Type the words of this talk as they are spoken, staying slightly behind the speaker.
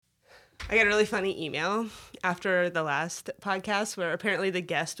I got a really funny email after the last podcast where apparently the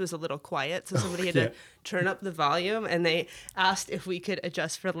guest was a little quiet, so somebody had to turn up the volume, and they asked if we could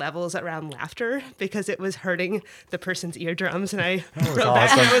adjust for levels around laughter because it was hurting the person's eardrums. And I wrote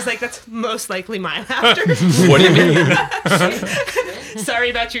back and I was like, that's most likely my laughter. What do you mean?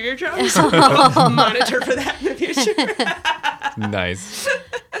 Sorry about your eardrums. We'll monitor for that in the future. Nice.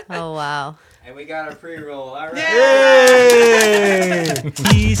 Oh, wow. And we got our pre-roll. All right. Yay!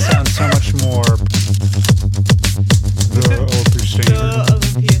 He sounds so much more the Olympia standard.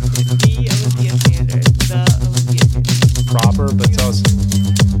 The Olympia standard. The Olympia standard. Proper, but it's also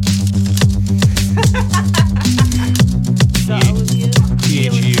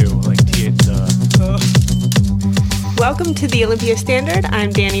THU, like Welcome to the Olympia Standard. I'm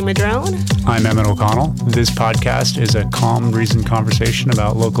Danny Madrone. I'm Emmett O'Connell. This podcast is a calm, reasoned conversation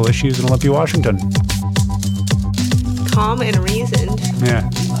about local issues in Olympia, Washington. Calm and reasoned. Yeah.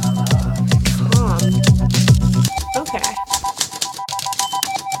 Calm. Okay.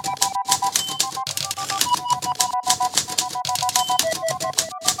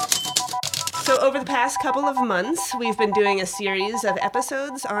 So over the past couple of months, we've been doing a series of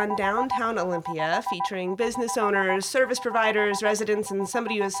episodes on downtown Olympia featuring business owners, service providers, residents, and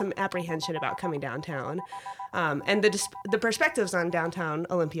somebody who has some apprehension about coming downtown. And the perspectives on downtown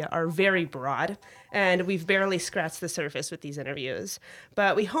Olympia are very broad, and we've barely scratched the surface with these interviews.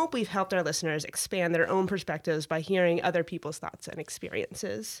 But we hope we've helped our listeners expand their own perspectives by hearing other people's thoughts and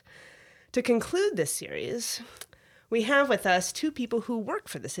experiences. To conclude this series, we have with us two people who work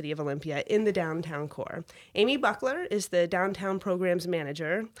for the City of Olympia in the downtown core. Amy Buckler is the Downtown Programs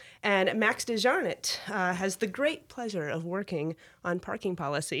Manager, and Max DeJarnett has the great pleasure of working on parking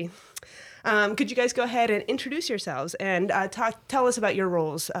policy. Could you guys go ahead and introduce yourselves and tell us about your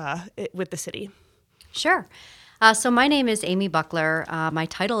roles with the city? Sure. So my name is Amy Buckler. My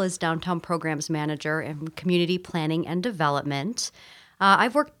title is Downtown Programs Manager in Community Planning and Development.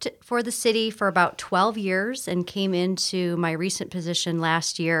 I've worked for the city for about 12 years and came into my recent position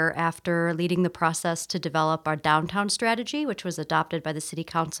last year after leading the process to develop our downtown strategy, which was adopted by the City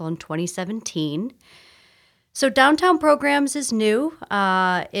Council in 2017. So downtown programs is new.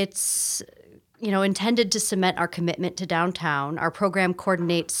 It's intended to cement our commitment to downtown. Our program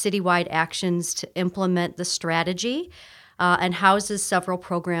coordinates citywide actions to implement the strategy. And houses several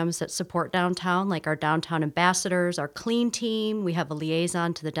programs that support downtown, like our downtown ambassadors, our clean team. We have a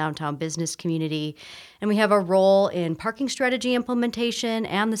liaison to the downtown business community, and we have a role in parking strategy implementation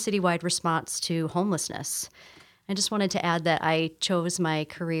and the citywide response to homelessness. I just wanted to add that I chose my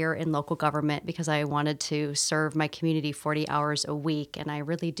career in local government because I wanted to serve my community 40 hours a week, and I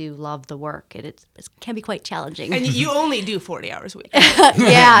really do love the work. It can be quite challenging. And you only do 40 hours a week.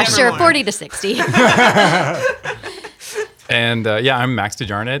 Yeah, sure, more. 40 to 60. And I'm Max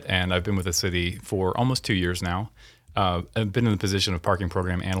DeJarnett, and I've been with the city for almost 2 years now. I've been in the position of parking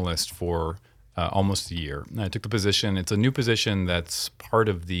program analyst for almost a year. I took the position. It's a new position that's part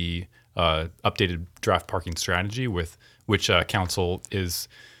of the updated draft parking strategy, with which council is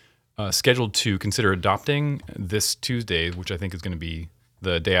scheduled to consider adopting this Tuesday, which I think is going to be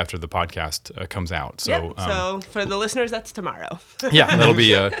the day after the podcast comes out. So, so for the listeners, that's tomorrow. Yeah, that'll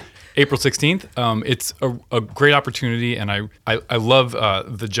be April 16th. It's a great opportunity, and I love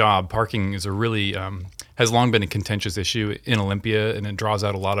the job. Parking is a really has long been a contentious issue in Olympia, and it draws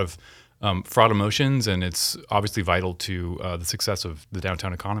out a lot of fraud emotions, and it's obviously vital to the success of the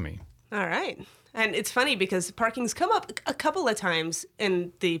downtown economy. All right. And it's funny because parking's come up a couple of times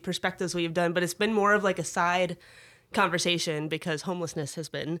in the perspectives we've done, but it's been more of like a side conversation because homelessness has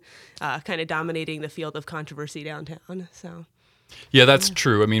been kind of dominating the field of controversy downtown. So, yeah, that's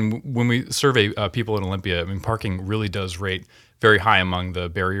true. I mean, when we survey people in Olympia, I mean, parking really does rate very high among the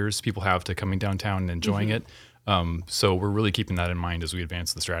barriers people have to coming downtown and enjoying it. So we're really keeping that in mind as we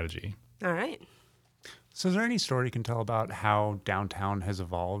advance the strategy. All right. So is there any story you can tell about how downtown has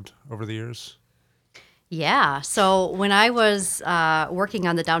evolved over the years? Yeah. So when I was working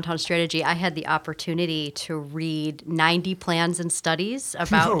on the downtown strategy, I had the opportunity to read 90 plans and studies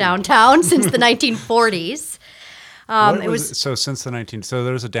about downtown since the 1940s. So since so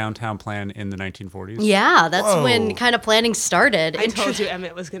there was a downtown plan in the 1940s? Yeah, that's when kind of planning started. I told you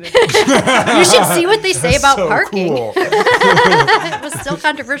Emmett was going to do that. You should see what they say about so parking. Cool. It was still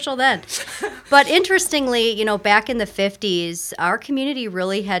controversial then. But interestingly, back in the 50s, our community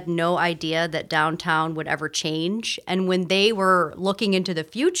really had no idea that downtown would ever change. And when they were looking into the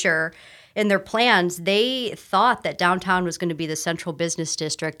future, in their plans, they thought that downtown was going to be the central business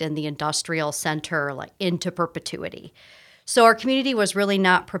district and the industrial center, like into perpetuity. So our community was really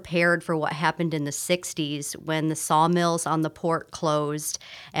not prepared for what happened in the 60s when the sawmills on the port closed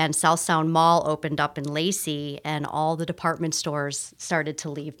and South Sound Mall opened up in Lacey, and all the department stores started to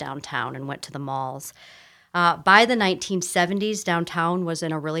leave downtown and went to the malls. By the 1970s, downtown was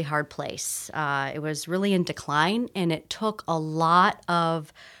in a really hard place. It was really in decline, and it took a lot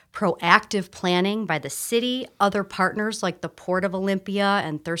of proactive planning by the city, other partners like the Port of Olympia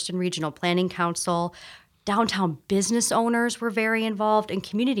and Thurston Regional Planning Council. Downtown business owners were very involved, and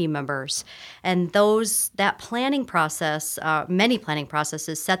community members. And that planning process, many planning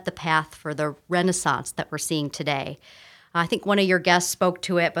processes, set the path for the renaissance that we're seeing today. I think one of your guests spoke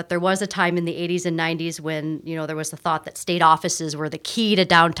to it, but there was a time in the 80s and 90s when, there was the thought that state offices were the key to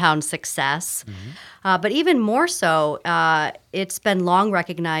downtown success. Mm-hmm. But even more so, it's been long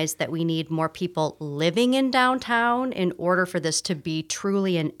recognized that we need more people living in downtown in order for this to be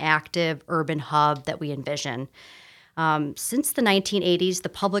truly an active urban hub that we envision. Since the 1980s, the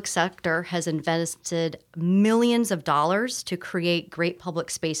public sector has invested millions of dollars to create great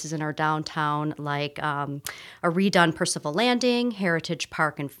public spaces in our downtown, like a redone Percival Landing, Heritage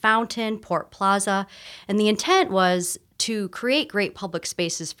Park and Fountain, Port Plaza. And the intent was to create great public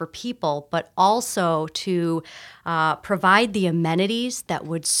spaces for people, but also to provide the amenities that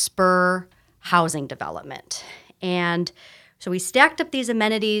would spur housing development. And so we stacked up these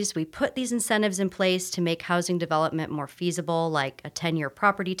amenities, we put these incentives in place to make housing development more feasible, like a 10-year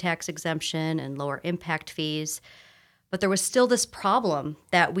property tax exemption and lower impact fees. But there was still this problem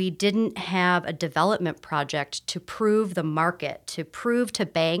that we didn't have a development project to prove the market, to prove to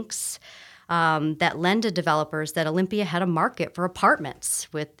banks that lend to developers that Olympia had a market for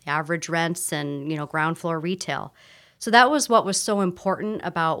apartments with average rents and, ground floor retail. So that was what was so important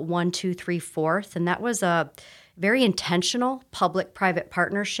about 1, 2, 3, 4th, and that was a very intentional public-private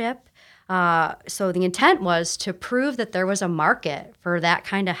partnership. So the intent was to prove that there was a market for that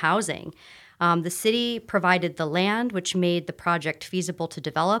kind of housing. The city provided the land, which made the project feasible to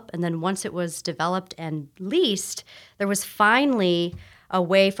develop. And then once it was developed and leased, there was finally a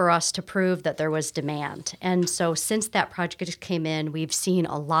way for us to prove that there was demand. And so since that project came in, we've seen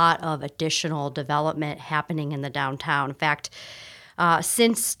a lot of additional development happening in the downtown. In fact,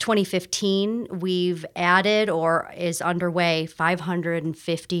 since 2015, we've added or is underway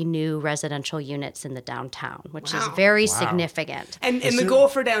 550 new residential units in the downtown, which is very significant. And the goal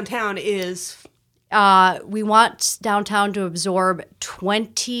for downtown is? We want downtown to absorb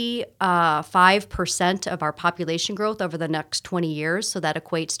 25% of our population growth over the next 20 years. So that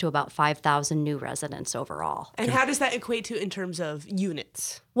equates to about 5,000 new residents overall. And how does that equate to in terms of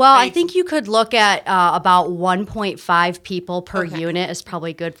units? Well, I think you could look at about 1.5 people per unit is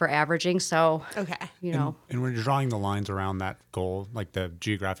probably good for averaging. So, And when you're drawing the lines around that goal, like the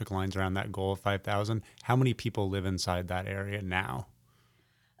geographic lines around that goal of 5,000, how many people live inside that area now?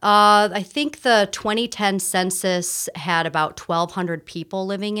 I think the 2010 census had about 1,200 people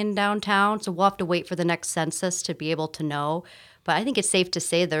living in downtown, so we'll have to wait for the next census to be able to know. But I think it's safe to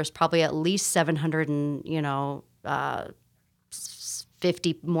say there's probably at least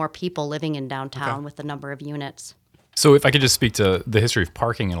 750 more people living in downtown with the number of units. So if I could just speak to the history of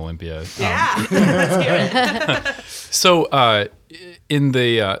parking in Olympia. Yeah, let's hear it. So in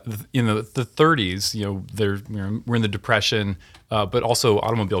the 30s, we're in the Depression, but also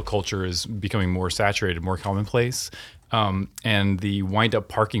automobile culture is becoming more saturated, more commonplace. And the wind-up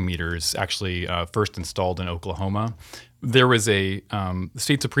parking meters actually first installed in Oklahoma. There was a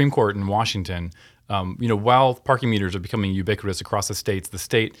state Supreme Court in Washington. While parking meters are becoming ubiquitous across the states, this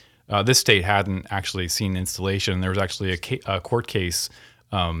state hadn't actually seen installation. There was actually a court case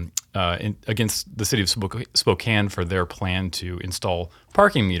against the city of Spokane for their plan to install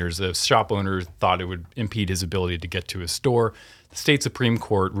parking meters. The shop owner thought it would impede his ability to get to his store. The state Supreme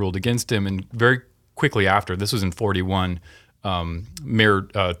Court ruled against him, and very quickly after, this was in 41, Mayor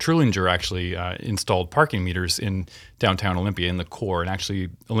Trulinger actually installed parking meters in downtown Olympia in the core, and actually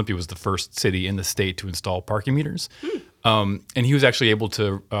Olympia was the first city in the state to install parking meters. And he was actually able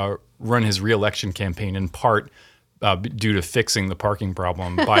to run his re-election campaign in part due to fixing the parking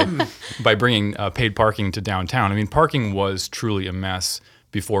problem by bringing paid parking to downtown. I mean, parking was truly a mess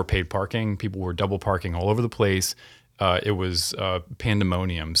before paid parking. People were double parking all over the place. It was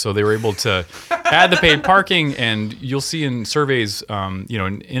pandemonium. So they were able to add the paid parking, and you'll see in surveys,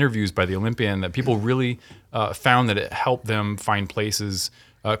 in interviews by the Olympian, that people really found that it helped them find places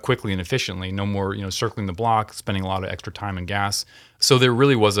quickly and efficiently. No more, circling the block, spending a lot of extra time and gas. So there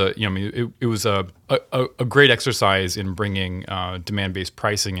really was it was a great exercise in bringing demand-based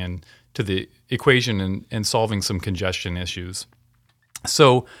pricing in to the equation and solving some congestion issues.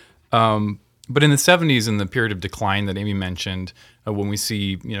 So But in the 70s, in the period of decline that Amy mentioned, when we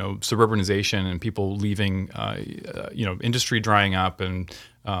see suburbanization and people leaving, industry drying up and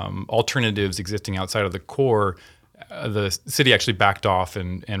alternatives existing outside of the core, the city actually backed off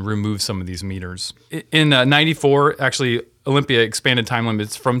and removed some of these meters. In 94, actually, Olympia expanded time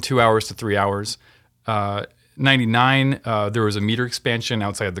limits from 2 hours to 3 hours. 99, there was a meter expansion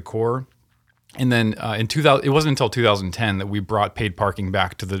outside the core. And then in 2000, it wasn't until 2010 that we brought paid parking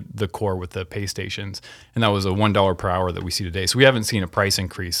back to the core with the pay stations. And that was a $1 per hour that we see today. So we haven't seen a price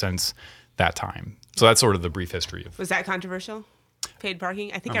increase since that time. So that's sort of the brief history of. Was that controversial? Paid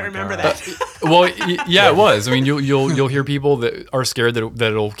parking? I think I remember that. Well, yeah, it was. I mean, you'll hear people that are scared that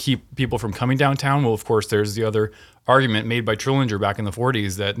it'll keep people from coming downtown. Well, of course, there's the other argument made by Trillinger back in the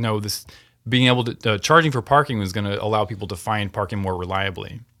 40s that no, this being able to charging for parking was going to allow people to find parking more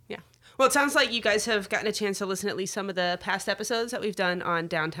reliably. Well, it sounds like you guys have gotten a chance to listen to at least some of the past episodes that we've done on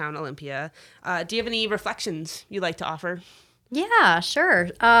downtown Olympia. Do you have any reflections you'd like to offer? Yeah, sure.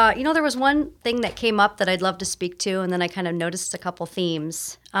 There was one thing that came up that I'd love to speak to, and then I kind of noticed a couple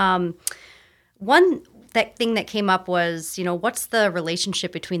themes. Thing that came up was, what's the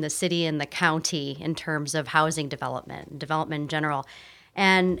relationship between the city and the county in terms of housing development in general?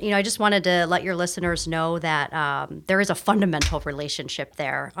 And, I just wanted to let your listeners know that there is a fundamental relationship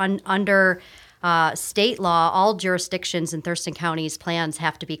there. Under state law, all jurisdictions in Thurston County's plans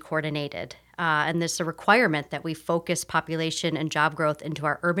have to be coordinated. And there's a requirement that we focus population and job growth into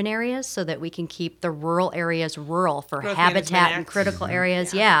our urban areas so that we can keep the rural areas rural for Growth habitat and Act. critical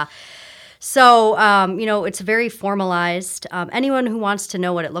areas. Yeah. So, it's very formalized. Anyone who wants to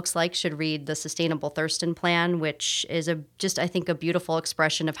know what it looks like should read the Sustainable Thurston Plan, which is I think a beautiful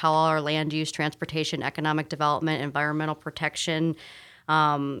expression of how all our land use, transportation, economic development, environmental protection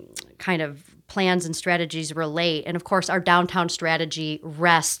kind of plans and strategies relate. And of course, our downtown strategy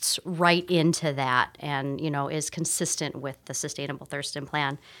rests right into that and, is consistent with the Sustainable Thurston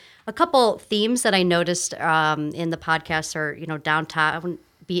Plan. A couple themes that I noticed in the podcast are, downtown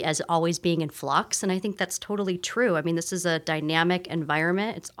as always being in flux, and I think that's totally true. I mean, this is a dynamic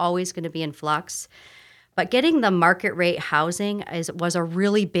environment. It's always going to be in flux. But getting the market rate housing was a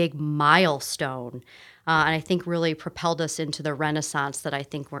really big milestone, and I think really propelled us into the renaissance that I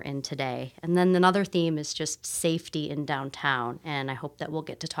think we're in today. And then another theme is just safety in downtown, and I hope that we'll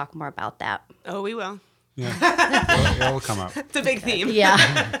get to talk more about that. Oh, we will. Yeah, it'll come up. It's a big theme.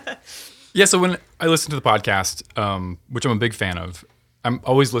 Yeah. Yeah, so when I listen to the podcast, which I'm a big fan of, I'm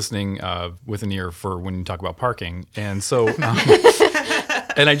always listening with an ear for when you talk about parking. And so,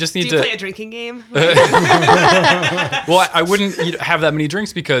 and I just need Do you to play a drinking game? Well, I wouldn't have that many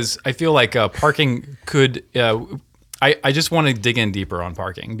drinks because I feel like parking could. I just want to dig in deeper on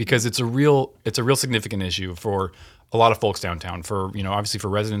parking because it's a real significant issue for a lot of folks downtown. For obviously for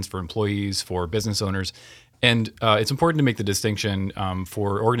residents, for employees, for business owners, and it's important to make the distinction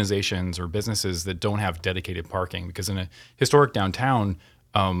for organizations or businesses that don't have dedicated parking because in a historic downtown.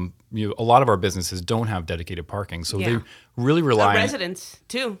 A lot of our businesses don't have dedicated parking, so they really rely on residents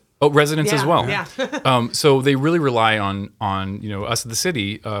too. Oh, residents as well. Yeah. So they really rely on us at the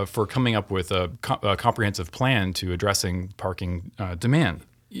city for coming up with a comprehensive plan to addressing parking demand.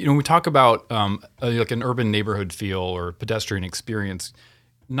 When we talk about like an urban neighborhood feel or pedestrian experience,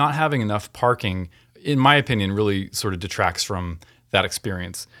 not having enough parking, in my opinion, really sort of detracts from that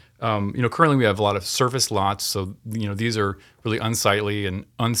experience. Currently we have a lot of surface lots, so these are really unsightly and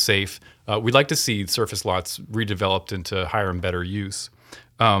unsafe. We'd like to see surface lots redeveloped into higher and better use.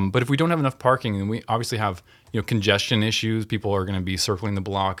 But if we don't have enough parking, then we obviously have congestion issues. People are going to be circling the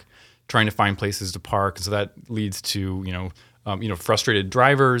block, trying to find places to park, so that leads to frustrated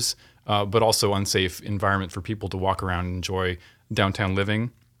drivers, but also unsafe environment for people to walk around and enjoy downtown living.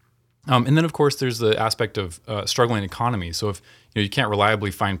 And then, of course, there's the aspect of struggling economy. So if you can't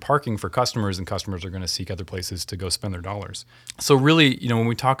reliably find parking for customers, and customers are going to seek other places to go spend their dollars. So really, when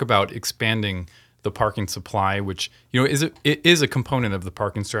we talk about expanding the parking supply, which it is a component of the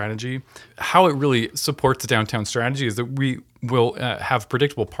parking strategy, how it really supports the downtown strategy is that we will have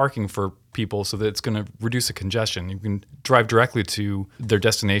predictable parking for people so that it's going to reduce the congestion. You can drive directly to their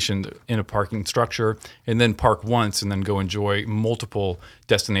destination in a parking structure and then park once and then go enjoy multiple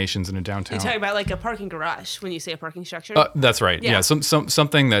destinations in a downtown. You're talking about like a parking garage when you say a parking structure? That's right. Yeah.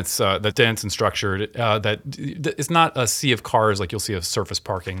 Something that's dense and structured, that it's not a sea of cars like you'll see a surface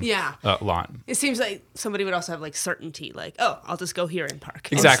parking lot. It seems like somebody would also have like certainty, like, oh, I'll just go here and park.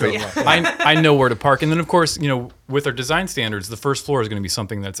 Exactly. I know where to park. And then, of course, with our design standards, the first floor is going to be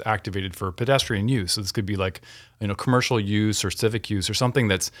something that's activated for pedestrian use. So this could be like, commercial use or civic use or something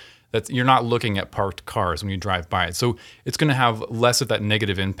that's you're not looking at parked cars when you drive by it. So it's going to have less of that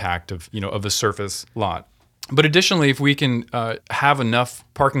negative impact of of a surface lot. But additionally, if we can have enough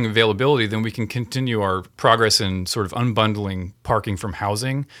parking availability, then we can continue our progress in sort of unbundling parking from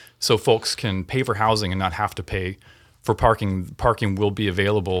housing, so folks can pay for housing and not have to pay for parking. Parking will be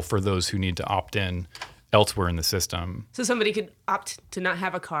available for those who need to opt in elsewhere in the system. So somebody could opt to not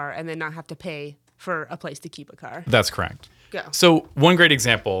have a car and then not have to pay for a place to keep a car. That's correct. Go. So one great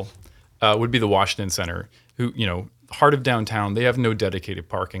example would be the Washington Center, who, heart of downtown, they have no dedicated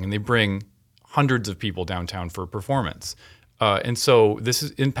parking, and they bring hundreds of people downtown for a performance. And so this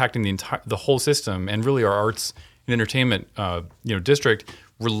is impacting the whole system, and really our arts and entertainment district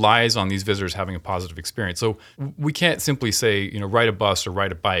relies on these visitors having a positive experience. So we can't simply say, ride a bus or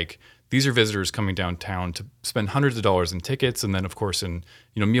ride a bike. These are visitors coming downtown to spend hundreds of dollars in tickets, and then of course in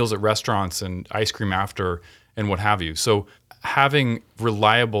meals at restaurants and ice cream after and what have you. So having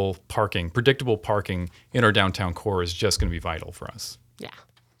reliable parking, predictable parking in our downtown core is just going to be vital for us. Yeah.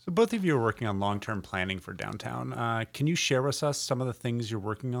 So both of you are working on long-term planning for downtown. Can you share with us some of the things you're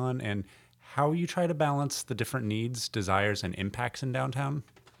working on and how you try to balance the different needs, desires, and impacts in downtown?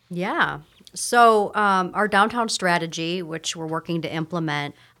 Yeah. So our downtown strategy, which we're working to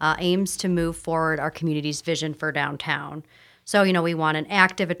implement, aims to move forward our community's vision for downtown. So, we want an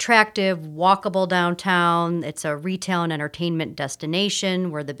active, attractive, walkable downtown. It's a retail and entertainment destination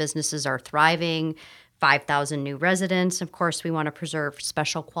where the businesses are thriving, 5,000 new residents. Of course, we want to preserve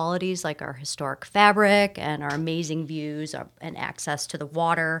special qualities like our historic fabric and our amazing views and access to the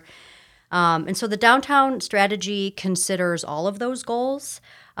water. And so the downtown strategy considers all of those goals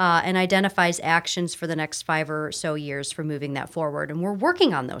and identifies actions for the next 5 or so years for moving that forward. And we're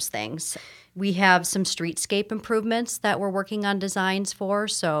working on those things. We have some streetscape improvements that we're working on designs for.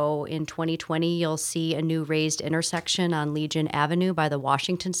 So in 2020, you'll see a new raised intersection on Legion Avenue by the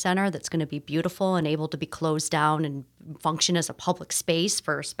Washington Center that's going to be beautiful and able to be closed down and function as a public space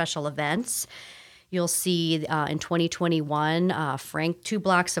for special events. You'll see in 2021, 2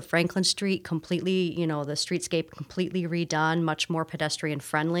 blocks of Franklin Street completely, the streetscape completely redone, much more pedestrian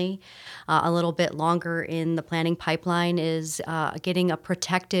friendly. A little bit longer in the planning pipeline is getting a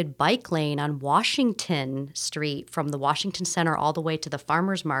protected bike lane on Washington Street from the Washington Center all the way to the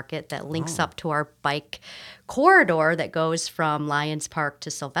Farmers Market that links up to our bike corridor that goes from Lions Park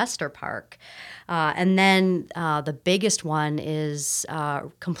to Sylvester Park. And then the biggest one is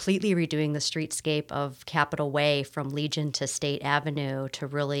completely redoing the streetscape of Capitol Way from Legion to State Avenue to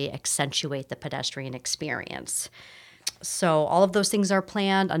really accentuate the pedestrian experience. So all of those things are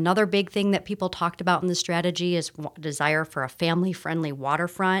planned. Another big thing that people talked about in the strategy is desire for a family-friendly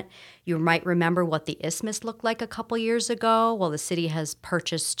waterfront. You might remember what the Isthmus looked like a couple years ago. Well, the city has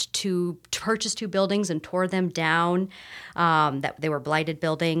purchased two buildings and tore them down. That they were blighted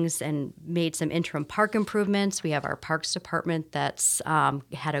buildings, and made some interim park improvements. We have our Parks Department that's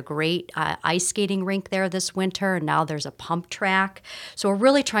had a great ice skating rink there this winter, and now there's a pump track. So we're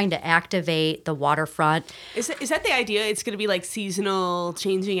really trying to activate the waterfront. Is that the idea? It's going to be like seasonal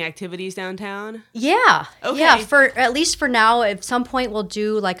changing activities downtown? Yeah. Okay. Yeah, at least for now. At some point, we'll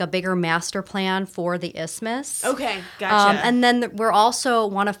do like a bigger master plan for the Isthmus. Okay, gotcha. And then we're also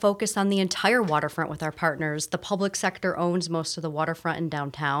want to focus on the entire waterfront with our partners. The public sector owns most of the waterfront in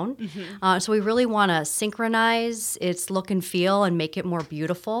downtown. Mm-hmm. So we really want to synchronize its look and feel and make it more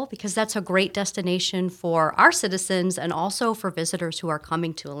beautiful, because that's a great destination for our citizens and also for visitors who are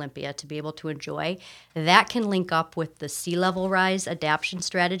coming to Olympia to be able to enjoy. That can link up with the sea level rise adaptation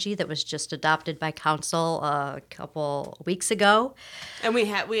strategy that was just adopted by council a couple weeks ago. And we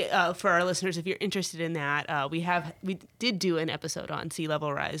for our listeners, if you're interested in that, we did do an episode on sea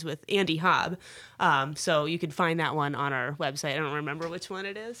level rise with Andy Hobb. So you can find that one on our website. I don't remember which one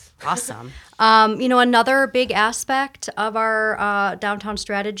it is. Awesome. Another big aspect of our downtown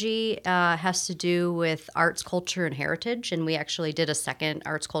strategy has to do with arts, culture, and heritage. And we actually did a second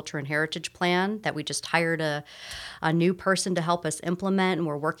arts, culture, and heritage plan that we just hired a new person to help us implement. And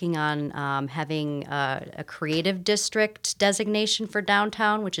we're working on having a creative district designation for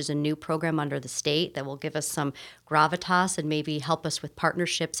downtown, which is a new program under the state that will give us some gravitas and maybe help us with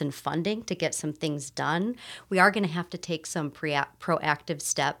partnerships and funding to get some things done. We are going to have to take some proactive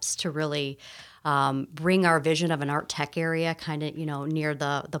steps to really bring our vision of an art tech area kind of, near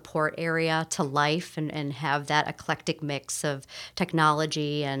the port area to life and have that eclectic mix of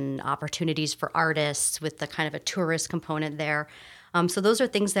technology and opportunities for artists with the kind of a tourist component there. So those are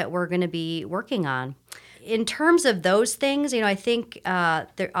things that we're going to be working on. In terms of those things, I think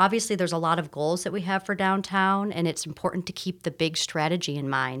obviously there's a lot of goals that we have for downtown, and it's important to keep the big strategy in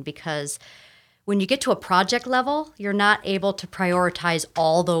mind, because when you get to a project level, you're not able to prioritize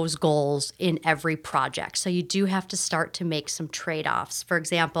all those goals in every project. So you do have to start to make some trade-offs. For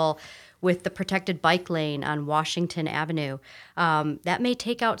example, with the protected bike lane on Washington Avenue, that may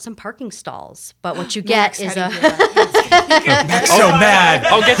take out some parking stalls. But what you get is a... So mad.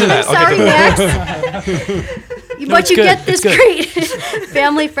 I'll get to that. Sorry, Max. But you get this great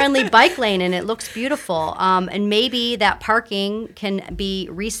family-friendly bike lane, and it looks beautiful. And maybe that parking can be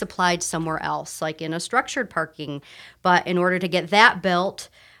resupplied somewhere else, like in a structured parking. But in order to get that built,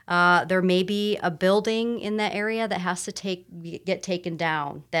 there may be a building in that area that has to get taken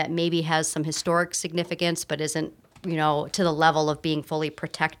down that maybe has some historic significance but isn't, to the level of being fully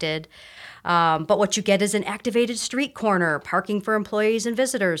protected. But what you get is an activated street corner, parking for employees and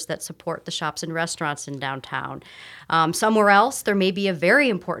visitors that support the shops and restaurants in downtown. Somewhere else, there may be a very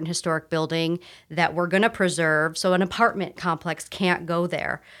important historic building that we're going to preserve, so an apartment complex can't go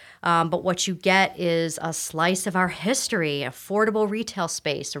there. But what you get is a slice of our history, affordable retail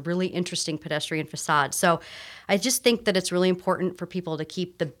space, a really interesting pedestrian facade. So I just think that it's really important for people to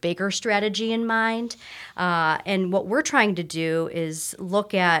keep the bigger strategy in mind. And what we're trying to do is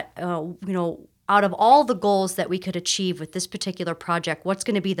look at, out of all the goals that we could achieve with this particular project, what's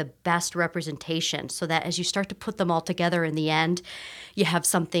going to be the best representation so that as you start to put them all together in the end, you have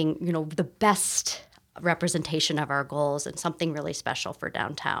something, the best representation of our goals and something really special for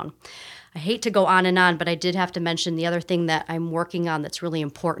downtown. I hate to go on, but I did have to mention the other thing that I'm working on that's really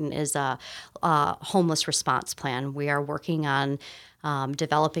important is a homeless response plan. We are working on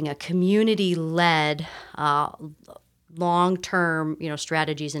developing a community-led long-term,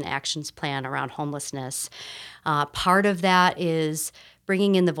 strategies and actions plan around homelessness. Part of that is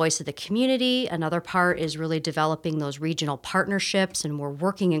bringing in the voice of the community. Another part is really developing those regional partnerships, and we're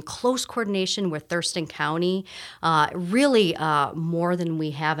working in close coordination with Thurston County, really more than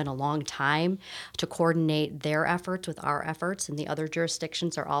we have in a long time, to coordinate their efforts with our efforts, and the other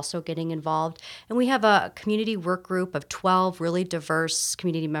jurisdictions are also getting involved. And we have a community work group of 12 really diverse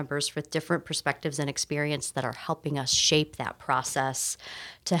community members with different perspectives and experience that are helping us shape that process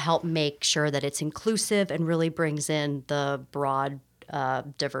to help make sure that it's inclusive and really brings in the broad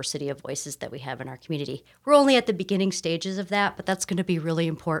diversity of voices that we have in our community. We're only at the beginning stages of that, but that's going to be really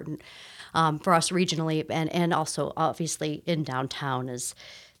important for us regionally and also obviously in downtown as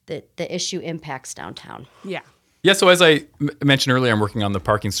the issue impacts downtown. Yeah. Yeah, so as I mentioned earlier, I'm working on the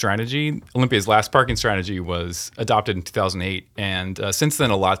parking strategy. Olympia's last parking strategy was adopted in 2008, and since then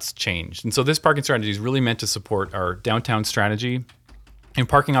a lot's changed. And so this parking strategy is really meant to support our downtown strategy. And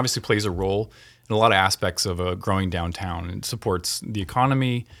parking obviously plays a role in a lot of aspects of a growing downtown. It supports the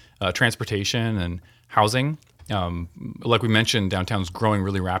economy, transportation, and housing. Like we mentioned, downtown's growing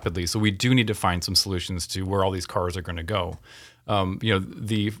really rapidly, so we do need to find some solutions to where all these cars are going to go.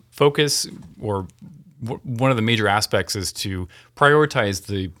 The focus or one of the major aspects is to prioritize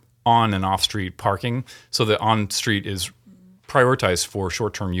the on and off street parking, so that on street is prioritized for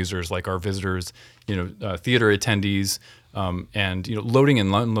short-term users like our visitors, theater attendees, and loading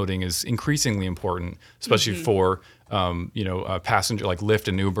and unloading is increasingly important, especially for passenger like Lyft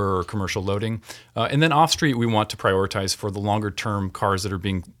and Uber or commercial loading. And then off street, we want to prioritize for the longer-term cars that are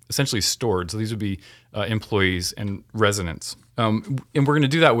being essentially stored. So these would be employees and residents. And we're going to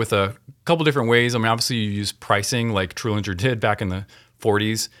do that with a couple different ways. I mean, obviously, you use pricing like Trulinger did back in the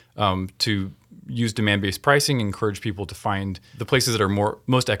 40s to use demand-based pricing, encourage people to find the places that are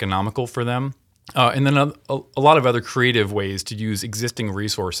most economical for them. And then a lot of other creative ways to use existing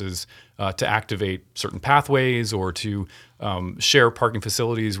resources to activate certain pathways or to share parking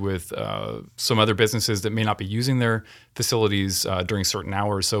facilities with some other businesses that may not be using their facilities during certain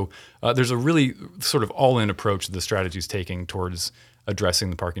hours. So there's a really sort of all-in approach that the strategy is taking towards addressing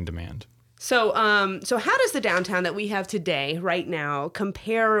the parking demand. So how does the downtown that we have today, right now,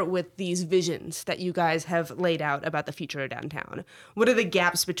 compare with these visions that you guys have laid out about the future of downtown? What are the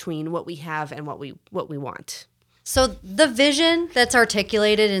gaps between what we have and what we want? So the vision that's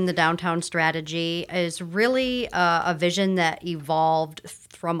articulated in the downtown strategy is really a vision that evolved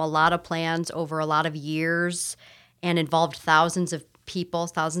from a lot of plans over a lot of years and involved thousands of people,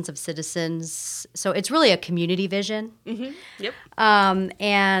 thousands of citizens. So it's really a community vision. Mm-hmm. Yep.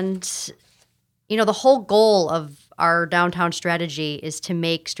 And the whole goal of our downtown strategy is to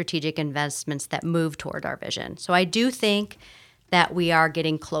make strategic investments that move toward our vision. So I do think that we are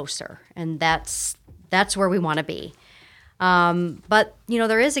getting closer, and that's where we want to be. But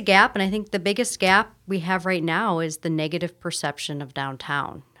there is a gap, and I think the biggest gap we have right now is the negative perception of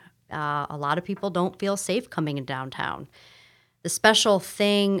downtown. A lot of people don't feel safe coming in downtown. The special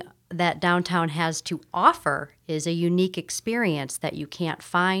thing that downtown has to offer is a unique experience that you can't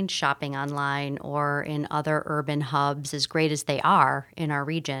find shopping online or in other urban hubs, as great as they are in our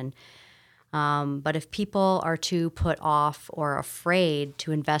region. But if people are too put off or afraid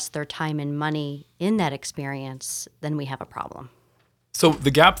to invest their time and money in that experience, then we have a problem. So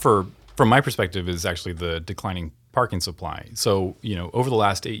the gap from my perspective is actually the declining parking supply. So, over the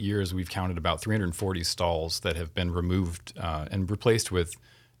last 8 years, we've counted about 340 stalls that have been removed and replaced with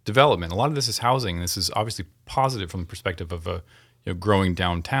development. A lot of this is housing. This is obviously positive from the perspective of a growing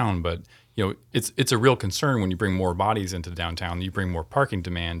downtown, but it's a real concern when you bring more bodies into downtown, you bring more parking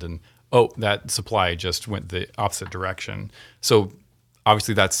demand, and that supply just went the opposite direction. So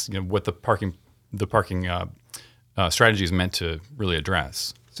obviously that's what the parking strategy is meant to really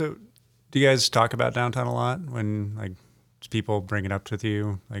address. So do you guys talk about downtown a lot when people bring it up with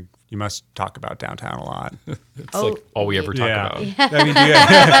you? You must talk about downtown a lot. It's like all we ever talk about. Yeah.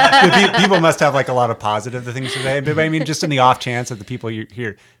 I mean, people must have a lot of positive things to say. But I mean, just in the off chance that the people you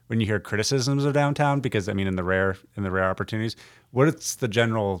hear when you hear criticisms of downtown, because I mean, in the rare opportunities, what's the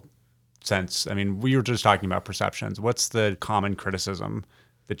general sense? I mean, we were just talking about perceptions. What's the common criticism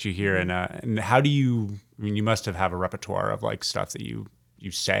that you hear, and how do you? I mean, you must have a repertoire of stuff that you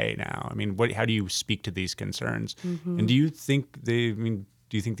say now. I mean, how do you speak to these concerns? Mm-hmm. And do you think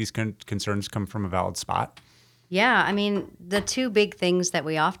these concerns come from a valid spot? Yeah, I mean, the two big things that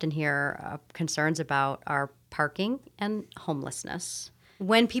we often hear concerns about are parking and homelessness.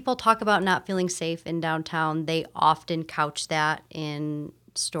 When people talk about not feeling safe in downtown, they often couch that in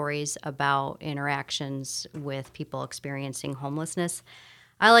stories about interactions with people experiencing homelessness.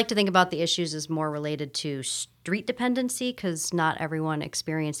 I like to think about the issues as more related to street dependency, because not everyone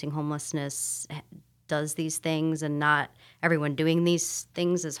experiencing homelessness does these things, and not everyone doing these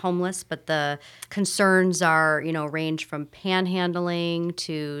things is homeless. But the concerns are, range from panhandling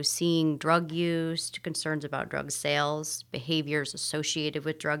to seeing drug use to concerns about drug sales, behaviors associated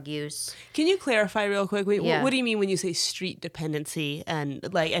with drug use. Can you clarify real quick? Yeah. What do you mean when you say street dependency and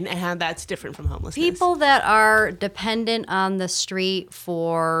how that's different from homelessness? People that are dependent on the street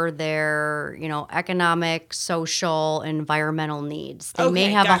for their, economic, social, environmental needs. They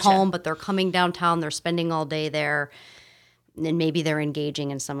may have a home, but they're coming downtown, they're spending all day there, and maybe they're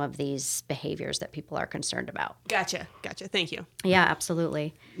engaging in some of these behaviors that people are concerned about. Gotcha. Thank you. Yeah,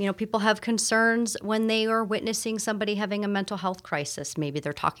 absolutely. People have concerns when they are witnessing somebody having a mental health crisis. Maybe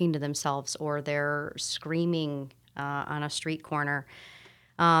they're talking to themselves or they're screaming on a street corner.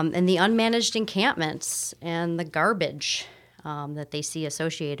 And the unmanaged encampments and the garbage that they see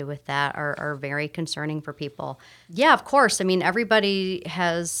associated with that are very concerning for people. Yeah, of course. I mean, everybody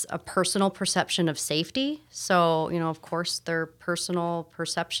has a personal perception of safety. So, of course, their personal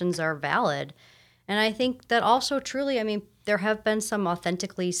perceptions are valid. And I think that also truly, there have been some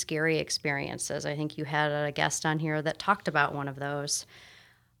authentically scary experiences. I think you had a guest on here that talked about one of those.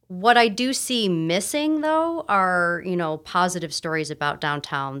 What I do see missing, though, are, positive stories about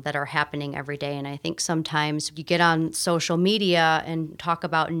downtown that are happening every day. And I think sometimes you get on social media and talk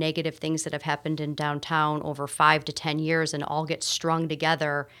about negative things that have happened in downtown over 5 to 10 years and all get strung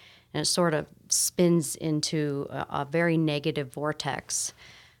together, and it sort of spins into a very negative vortex.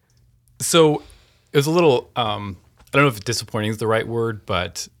 So it was a little, I don't know if disappointing is the right word,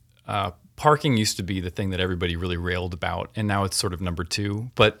 but parking used to be the thing that everybody really railed about, and now it's sort of number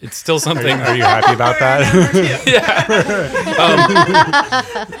two, but it's still something. Are you happy about that? Yeah.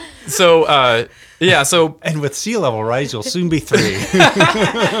 So and with sea level rise, you'll soon be 3.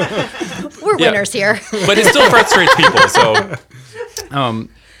 We're winners here. But it still frustrates people. So,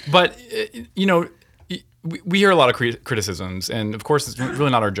 we hear a lot of criticisms, and of course, it's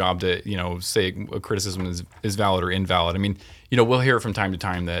really not our job to say a criticism is valid or invalid. I mean, we'll hear from time to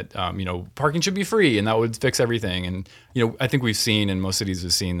time that parking should be free, and that would fix everything. And I think we've seen, and most cities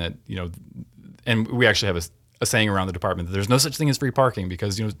have seen that and we actually have a saying around the department that there's no such thing as free parking,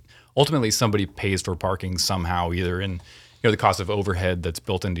 because ultimately somebody pays for parking somehow, either in the cost of overhead that's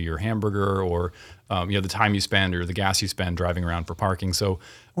built into your hamburger, or the time you spend or the gas you spend driving around for parking. So,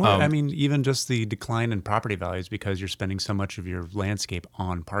 even just the decline in property values because you're spending so much of your landscape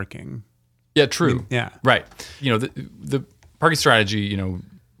on parking. Yeah, true. Yeah, right. The parking strategy,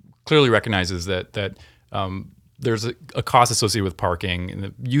 clearly recognizes that there's a cost associated with parking, and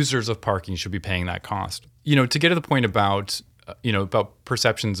the users of parking should be paying that cost. To get to the point about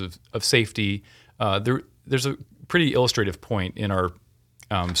perceptions of safety, there's a pretty illustrative point in our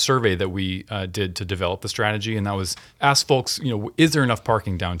survey that we did to develop the strategy, and that was ask folks, is there enough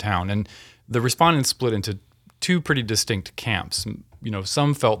parking downtown? And the respondents split into two pretty distinct camps.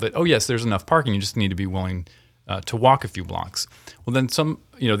 Some felt that, oh yes, there's enough parking, you just need to be willing to walk a few blocks. Well, then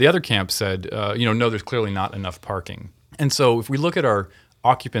the other camp said, no, there's clearly not enough parking. And so if we look at our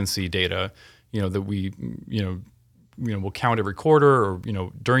occupancy data, that we, we'll count every quarter, or,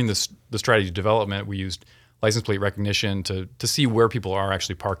 during the strategy development, we used license plate recognition to see where people are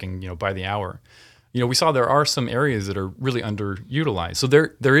actually parking, by the hour. We saw there are some areas that are really underutilized. So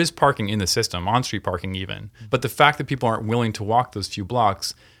there is parking in the system, on-street parking even. But the fact that people aren't willing to walk those few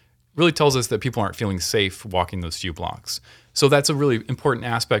blocks really tells us that people aren't feeling safe walking those few blocks. So that's a really important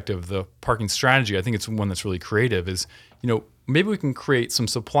aspect of the parking strategy. I think it's one that's really creative is, maybe we can create some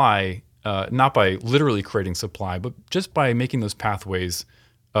supply, not by literally creating supply, but just by making those pathways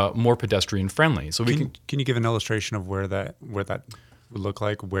more pedestrian friendly. So can you give an illustration of where that would look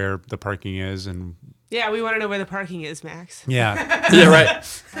like, where the parking is? And yeah, we want to know where the parking is, Max. Yeah. Yeah, right.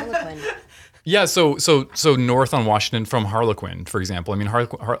 Yeah, so north on Washington from Harlequin, for example. I mean,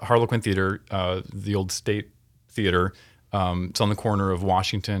 Harlequin Theater, the old State Theater, it's on the corner of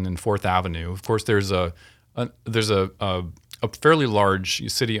Washington and 4th Avenue. Of course, there's a fairly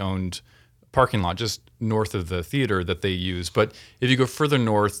large city-owned parking lot just north of the theater that they use. But if you go further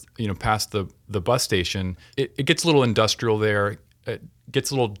north, past the bus station, it gets a little industrial there. It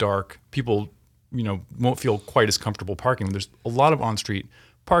gets a little dark. People, won't feel quite as comfortable parking. There's a lot of on-street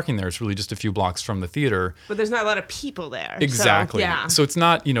parking there. It's really just a few blocks from the theater. But there's not a lot of people there. Exactly. So, yeah. So it's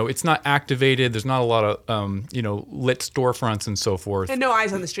not, it's not activated. There's not a lot of, lit storefronts and so forth. And no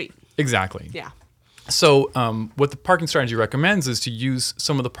eyes on the street. Exactly. Yeah. So what the parking strategy recommends is to use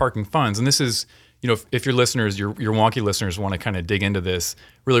some of the parking funds. And this is, if your listeners, your wonky listeners want to kind of dig into this,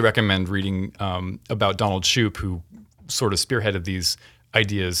 really recommend reading about Donald Shoup, who sort of spearheaded these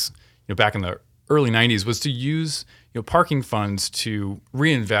ideas, back in the early 90s, was to use parking funds to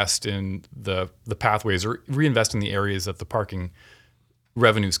reinvest in the pathways or reinvest in the areas that the parking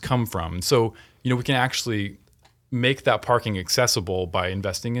revenues come from. So, we can actually make that parking accessible by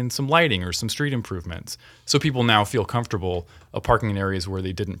investing in some lighting or some street improvements. So people now feel comfortable parking in areas where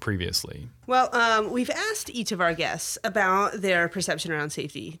they didn't previously. Well, we've asked each of our guests about their perception around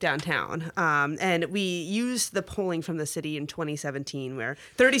safety downtown. And we used the polling from the city in 2017, where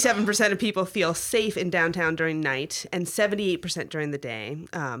 37% of people feel safe in downtown during night and 78% during the day.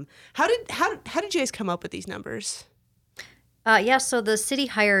 How did you guys come up with these numbers? So the city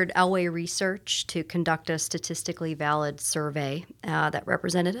hired Elway Research to conduct a statistically valid survey that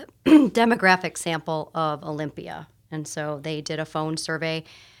represented a demographic sample of Olympia. And so they did a phone survey.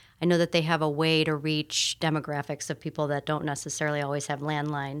 I know that they have a way to reach demographics of people that don't necessarily always have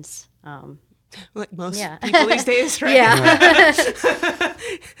landlines. Like most people these days, right? Yeah.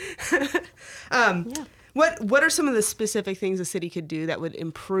 What are some of the specific things the city could do that would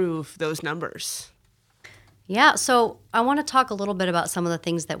improve those numbers? Yeah, so I want to talk a little bit about some of the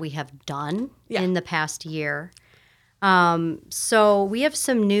things that we have done in the past year. So we have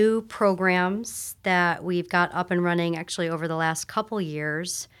some new programs that we've got up and running actually over the last couple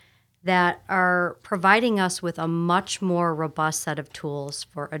years that are providing us with a much more robust set of tools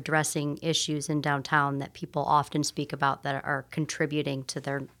for addressing issues in downtown that people often speak about that are contributing to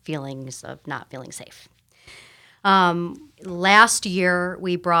their feelings of not feeling safe. Last year,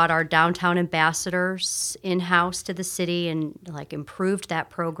 we brought our downtown ambassadors in-house to the city and improved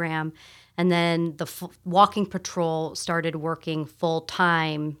that program. And then the walking patrol started working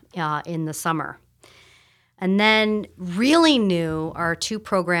full-time in the summer. And then really new are two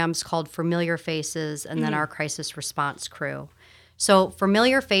programs called Familiar Faces and then our Crisis Response Crew. So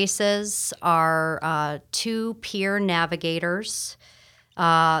Familiar Faces are two peer navigators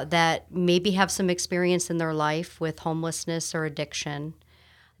that maybe have some experience in their life with homelessness or addiction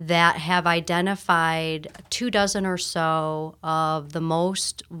that have identified 24 or so of the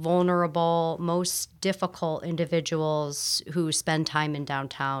most vulnerable, most difficult individuals who spend time in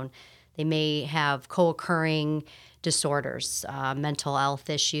downtown. They may have co-occurring disorders, mental health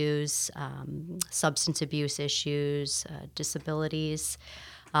issues, substance abuse issues, disabilities.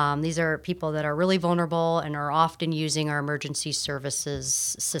 These are people that are really vulnerable and are often using our emergency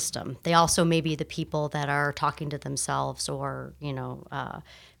services system. They also may be the people that are talking to themselves or,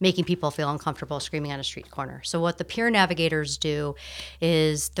 making people feel uncomfortable screaming on a street corner. So what the peer navigators do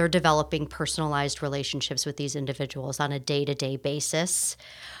is they're developing personalized relationships with these individuals on a day-to-day basis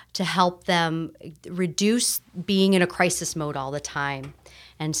to help them reduce being in a crisis mode all the time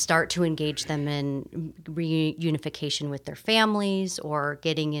and start to engage them in reunification with their families or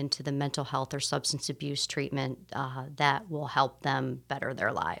getting into the mental health or substance abuse treatment that will help them better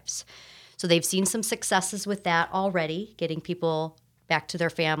their lives. So they've seen some successes with that already, getting people back to their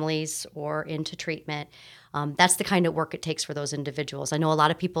families or into treatment. That's the kind of work it takes for those individuals. I know a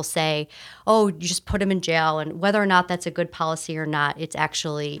lot of people say, oh, you just put them in jail, and whether or not that's a good policy or not, it's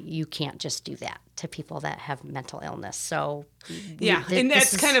actually, you can't just do that to people that have mental illness. So yeah, and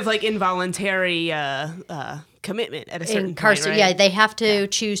that's kind of like involuntary commitment at a certain point, right? Yeah, they have to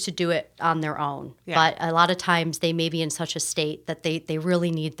choose to do it on their own. Yeah. But a lot of times they may be in such a state that they really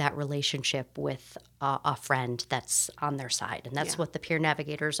need that relationship with a friend that's on their side. And that's what the peer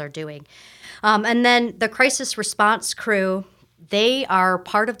navigators are doing. And then the crisis response crew, they are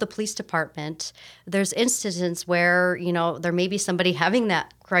part of the police department. There's instances where, there may be somebody having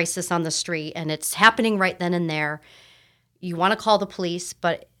that crisis on the street and it's happening right then and there. You want to call the police,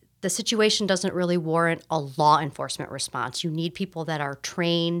 but the situation doesn't really warrant a law enforcement response. You need people that are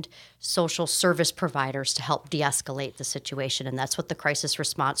trained social service providers to help de-escalate the situation, and that's what the crisis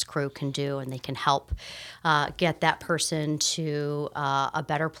response crew can do, and they can help get that person to a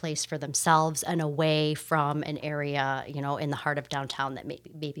better place for themselves and away from an area, in the heart of downtown that may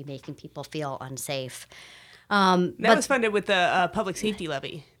be making people feel unsafe. That was funded with the public safety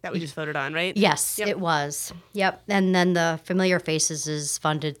levy that we just voted on, right? Yes, it was. Yep. And then the Familiar Faces is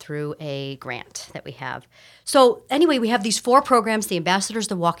funded through a grant that we have. So anyway, we have these 4 programs, the Ambassadors,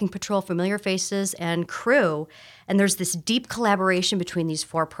 the Walking Patrol, Familiar Faces, and Crew. And there's this deep collaboration between these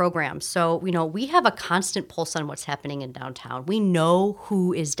 4 programs. So, we have a constant pulse on what's happening in downtown. We know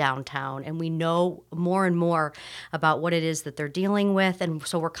who is downtown, and we know more and more about what it is that they're dealing with. And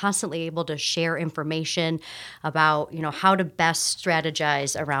so we're constantly able to share information about, how to best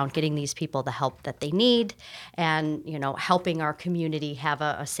strategize around getting these people the help that they need and, helping our community have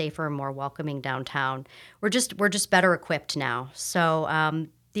a safer, more welcoming downtown. We're just better equipped now. So,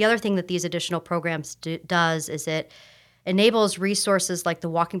 the other thing that these additional programs does is it enables resources like the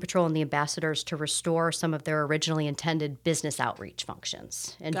Walking Patrol and the Ambassadors to restore some of their originally intended business outreach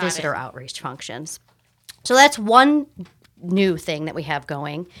functions and visitor outreach functions. So that's one new thing that we have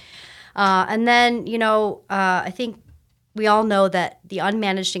going. And then, I think we all know that the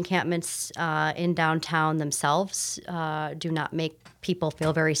unmanaged encampments in downtown themselves do not make people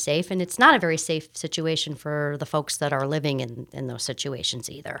feel very safe, and it's not a very safe situation for the folks that are living in those situations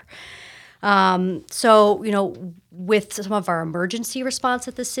either. So, with some of our emergency response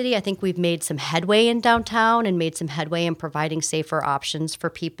at the city, I think we've made some headway in downtown and made some headway in providing safer options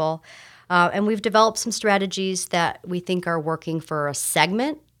for people. And we've developed some strategies that we think are working for a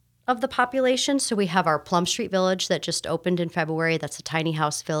segment of the population. So we have our Plum Street Village that just opened in February. That's a tiny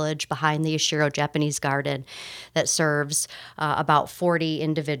house village behind the Yashiro Japanese Garden that serves about 40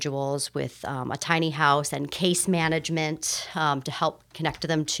 individuals with a tiny house and case management to help connect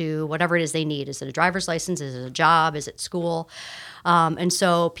them to whatever it is they need. Is it a driver's license? Is it a job? Is it school? And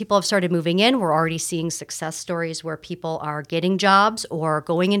so people have started moving in. We're already seeing success stories where people are getting jobs or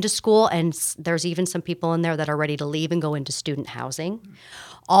going into school, and there's even some people in there that are ready to leave and go into student housing.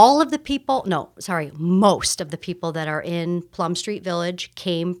 Most of the people that are in Plum Street Village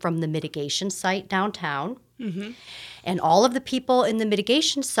came from the mitigation site downtown. Mm-hmm. And all of the people in the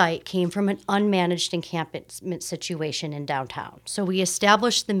mitigation site came from an unmanaged encampment situation in downtown. So we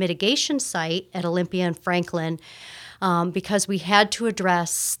established the mitigation site at Olympia and Franklin because we had to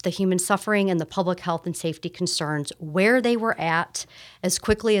address the human suffering and the public health and safety concerns where they were at as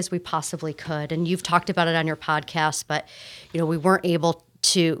quickly as we possibly could. And you've talked about it on your podcast, but we weren't able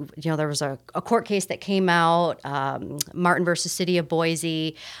to, there was a court case that came out, Martin versus City of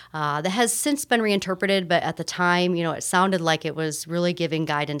Boise, that has since been reinterpreted, but at the time, it sounded like it was really giving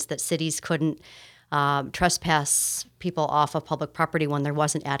guidance that cities couldn't trespass people off of public property when there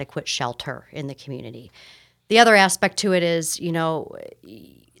wasn't adequate shelter in the community. The other aspect to it is,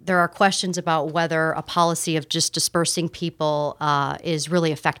 there are questions about whether a policy of just dispersing people is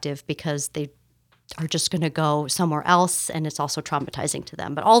really effective because they are just going to go somewhere else, and it's also traumatizing to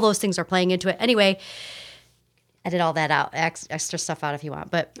them. But all those things are playing into it. Anyway, edit all that out, extra stuff out if you want.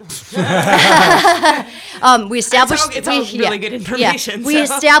 But we established it's all really good information. Yeah, we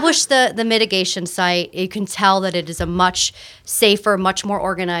established the mitigation site. You can tell that it is a much safer, much more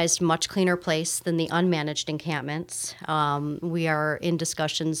organized, much cleaner place than the unmanaged encampments. We are in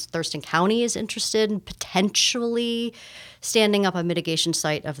discussions. Thurston County is interested in potentially standing up a mitigation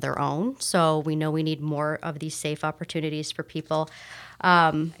site of their own. So we know we need more of these safe opportunities for people.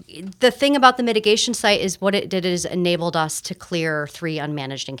 The thing about the mitigation site is what it did is enabled us to clear 3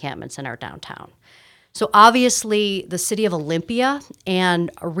 unmanaged encampments in our downtown. So obviously the city of Olympia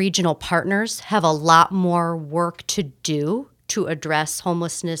and regional partners have a lot more work to do to address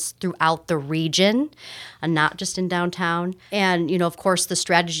homelessness throughout the region, not just in downtown. And, of course, the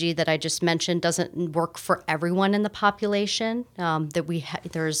strategy that I just mentioned doesn't work for everyone in the population.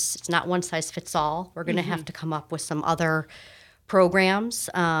 It's not one size fits all. We're going to have to come up with some other programs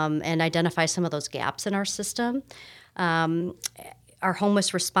and identify some of those gaps in our system. Our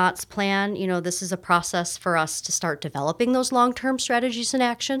homeless response plan, this is a process for us to start developing those long-term strategies and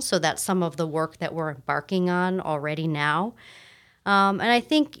actions. So that's some of the work that we're embarking on already now. And I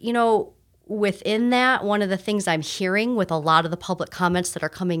think, within that, one of the things I'm hearing with a lot of the public comments that are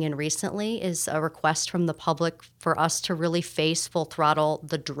coming in recently is a request from the public for us to really face full throttle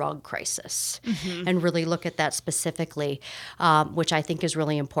the drug crisis and really look at that specifically, which I think is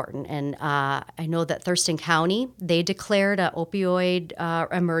really important. And I know that Thurston County, they declared an opioid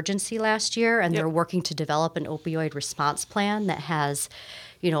emergency last year, and they're working to develop an opioid response plan that has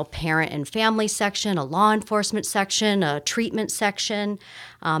parent and family section, a law enforcement section, a treatment section.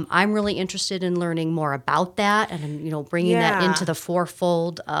 I'm really interested in learning more about that and, bringing that into the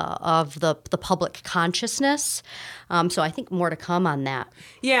forefold of the public consciousness. So I think more to come on that.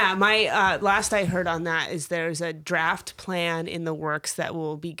 Yeah, my last I heard on that is there's a draft plan in the works that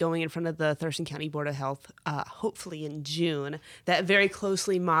will be going in front of the Thurston County Board of Health, hopefully in June, that very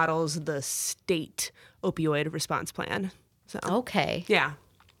closely models the state opioid response plan. So, okay. Yeah.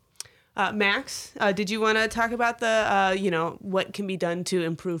 Max, did you want to talk about the, what can be done to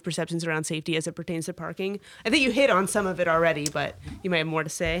improve perceptions around safety as it pertains to parking? I think you hit on some of it already, but you might have more to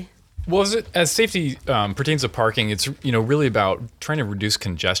say. Well, as safety pertains to parking, it's really about trying to reduce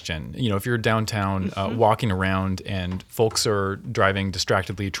congestion. If you're downtown walking around and folks are driving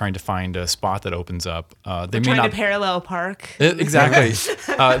distractedly trying to find a spot that opens up, they may not to parallel park. Exactly.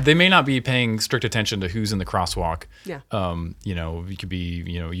 They may not be paying strict attention to who's in the crosswalk. Yeah. It could be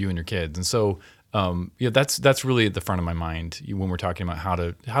you and your kids, and so that's really at the front of my mind when we're talking about how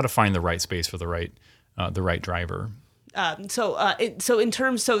to find the right space for the right driver. So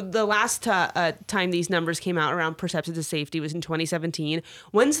the last time these numbers came out around perceptions of safety was in 2017.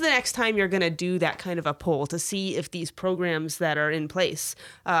 When's the next time you're going to do that kind of a poll to see if these programs that are in place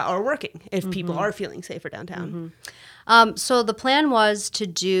are working, if people are feeling safer downtown? So the plan was to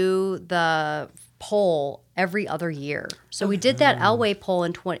do the poll every other year. So we did that Elway poll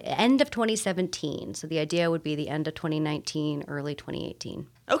in end of 2017. So the idea would be the end of 2019, early 2018.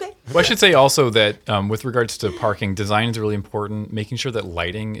 Okay. Well, I should say also that with regards to parking, design is really important. Making sure that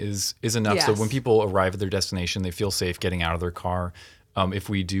lighting is enough, so when people arrive at their destination, they feel safe getting out of their car. If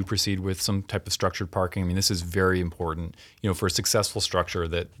we do proceed with some type of structured parking, this is very important. For a successful structure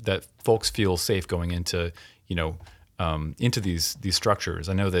that folks feel safe going into into these structures.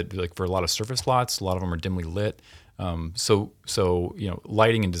 I know that for a lot of surface lots, a lot of them are dimly lit. So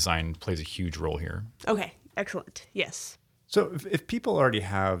lighting and design plays a huge role here. Okay, excellent. Yes. So if people already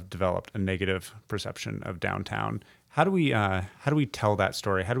have developed a negative perception of downtown, how do we tell that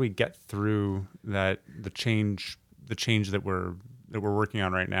story? How do we get through the change that we're working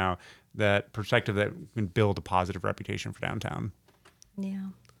on right now, that perspective that can build a positive reputation for downtown? Yeah.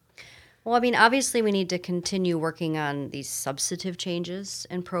 Well, obviously we need to continue working on these substantive changes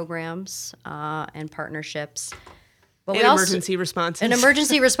in programs and partnerships. But emergency responses. An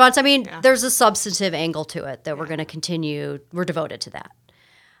emergency response. There's a substantive angle to it that we're going to continue. We're devoted to that.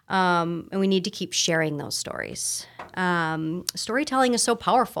 And we need to keep sharing those stories. Storytelling is so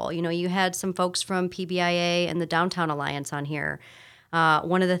powerful. You had some folks from PBIA and the Downtown Alliance on here.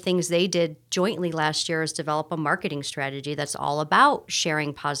 One of the things they did jointly last year is develop a marketing strategy that's all about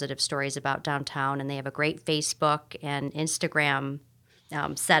sharing positive stories about downtown. And they have a great Facebook and Instagram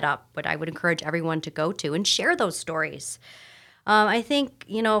set up, but I would encourage everyone to go to and share those stories. I think,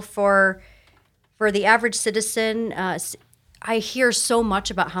 for the average citizen, I hear so much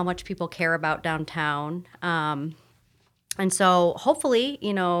about how much people care about downtown. And so hopefully,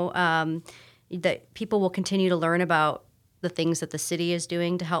 that people will continue to learn about the things that the city is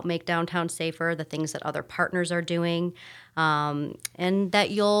doing to help make downtown safer, the things that other partners are doing, and that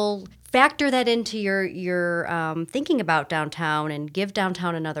you'll factor that into your thinking about downtown and give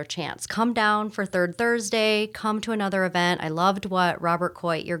downtown another chance. Come down for Third Thursday, come to another event. I loved what Robert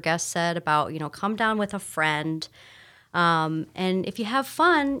Coit, your guest, said about, come down with a friend. And if you have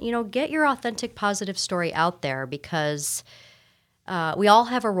fun, get your authentic, positive story out there, because we all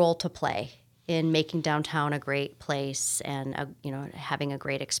have a role to play in making downtown a great place and having a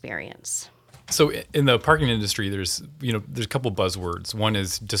great experience. So in the parking industry, there's a couple buzzwords. One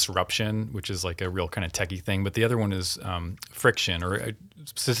is disruption, which is like a real kind of techie thing, but the other one is friction, or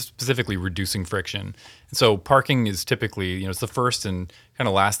specifically reducing friction. And so parking is typically, it's the first and kind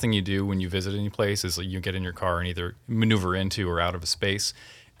of last thing you do when you visit any place is you get in your car and either maneuver into or out of a space.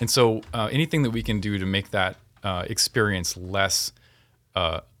 And so anything that we can do to make that experience less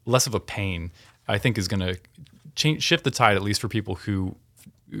of a pain, I think is going to shift the tide, at least for people who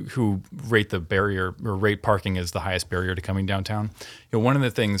rate the barrier or rate parking as the highest barrier to coming downtown. One of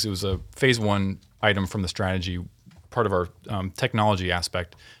the things, it was a phase 1 item from the strategy, part of our technology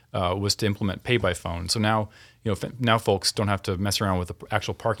aspect was to implement pay by phone. So now, now folks don't have to mess around with the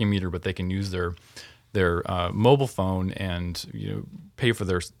actual parking meter, but they can use their mobile phone and pay for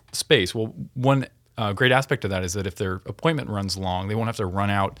their space. Well, one great aspect of that is that if their appointment runs long, they won't have to run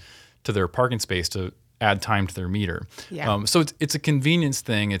out to their parking space to add time to their meter. Yeah. So it's a convenience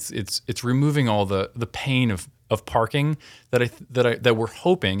thing. It's removing all the pain of parking that we're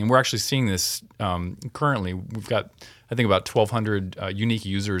hoping, and we're actually seeing this currently. We've got, I think, about 1,200 unique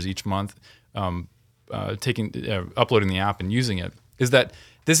users each month uploading the app and using it. Is that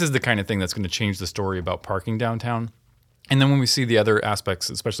this is the kind of thing that's going to change the story about parking downtown. And then when we see the other aspects,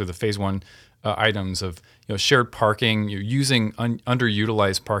 especially the phase 1 items of shared parking, using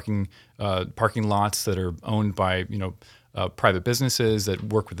underutilized parking lots that are owned by private businesses that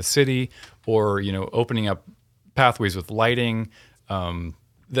work with the city, or opening up pathways with lighting,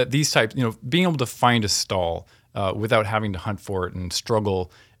 that these types, being able to find a stall without having to hunt for it and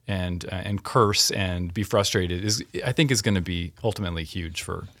struggle and curse and be frustrated I think is going to be ultimately huge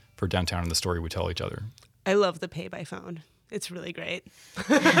for downtown and the story we tell each other. I love the pay by phone. It's really great.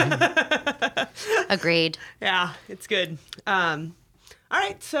 Agreed. Yeah, it's good. All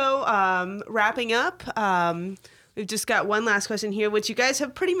right, so wrapping up, we've just got one last question here, which you guys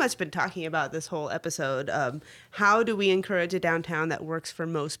have pretty much been talking about this whole episode. How do we encourage a downtown that works for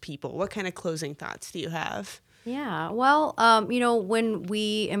most people? What kind of closing thoughts do you have? Yeah, well, when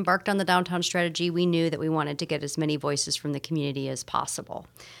we embarked on the downtown strategy, we knew that we wanted to get as many voices from the community as possible.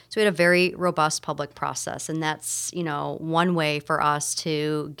 So we had a very robust public process, and that's, one way for us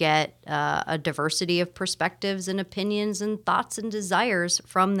to get a diversity of perspectives and opinions and thoughts and desires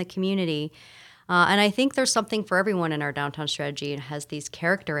from the community. And I think there's something for everyone in our downtown strategy. It has these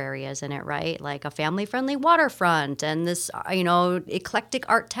character areas in it, right? Like a family-friendly waterfront and this, eclectic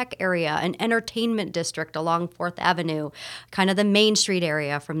art tech area, an entertainment district along 4th Avenue, kind of the Main Street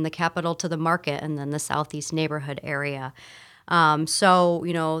area from the Capitol to the Market, and then the Southeast neighborhood area.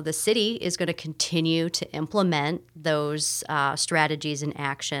 So the city is going to continue to implement those strategies and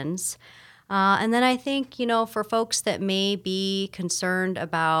actions. And then I think, for folks that may be concerned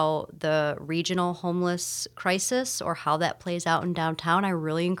about the regional homeless crisis or how that plays out in downtown, I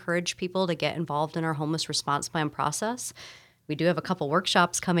really encourage people to get involved in our homeless response plan process. We do have a couple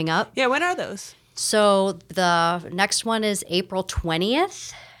workshops coming up. Yeah, when are those? So the next one is April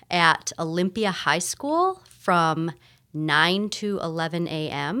 20th at Olympia High School from 9 to 11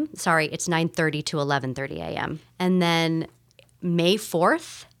 a.m. Sorry, it's 9:30 to 11:30 a.m. And then May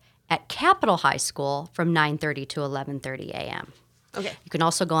 4th at Capitol High School from 9:30 to 11:30 a.m. Okay. You can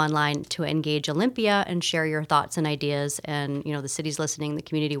also go online to Engage Olympia and share your thoughts and ideas. And, the city's listening, the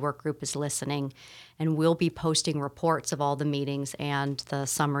community work group is listening, and we'll be posting reports of all the meetings and the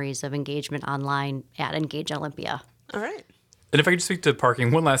summaries of engagement online at Engage Olympia. All right. And if I could just speak to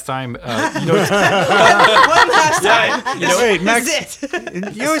parking one last time, One last time. Wait, Max, This is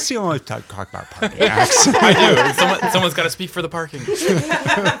it. you always only talk about parking, Max. I do. Someone's got to speak for the parking.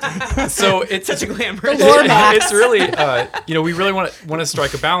 So it's Such a glamour. it's really, we really want to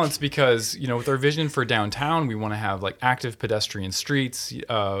strike a balance because, with our vision for downtown, we want to have like active pedestrian streets,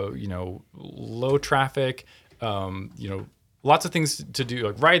 low traffic, lots of things to do,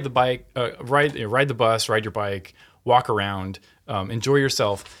 like ride the bike, ride the bus, ride your bike, walk around, enjoy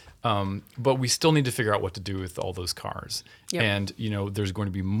yourself. But we still need to figure out what to do with all those cars. Yep. And, there's going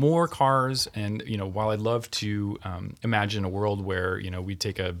to be more cars. And, while I'd love to imagine a world where, we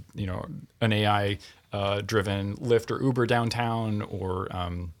take an AI driven Lyft or Uber downtown or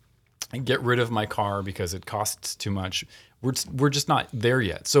get rid of my car because it costs too much, we're just not there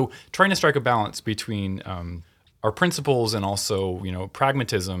yet. So trying to strike a balance between our principles and also,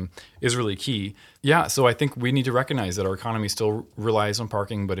 pragmatism is really key. Yeah, so I think we need to recognize that our economy still relies on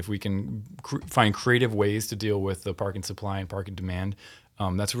parking, but if we can find creative ways to deal with the parking supply and parking demand,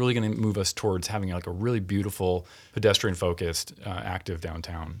 that's really going to move us towards having like a really beautiful, pedestrian-focused, active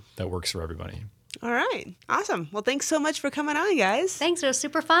downtown that works for everybody. All right. Awesome. Well, thanks so much for coming on, guys. Thanks. It was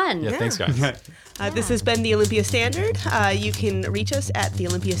super fun. Yeah, thanks, guys. This has been the Olympia Standard. You can reach us at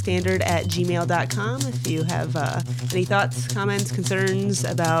theolympiastandard@gmail.com if you have any thoughts, comments, concerns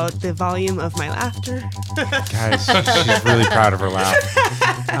about the volume of my laughter. Guys, she's really proud of her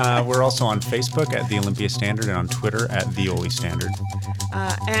laugh. We're also on Facebook at The Olympia Standard and on Twitter at The Oli Standard.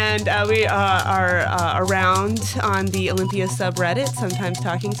 And we are around on the Olympia subreddit, sometimes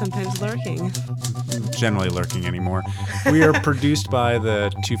talking, sometimes lurking. Generally lurking anymore. We are produced by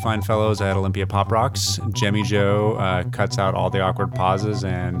the two fine fellows at Olympia Pop Rocks. Jemmy Joe cuts out all the awkward pauses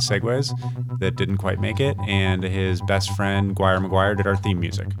and segues that didn't quite make it, and his best friend, Guire McGuire, did our theme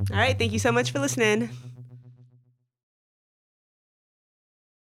music. All right. Thank you so much for listening.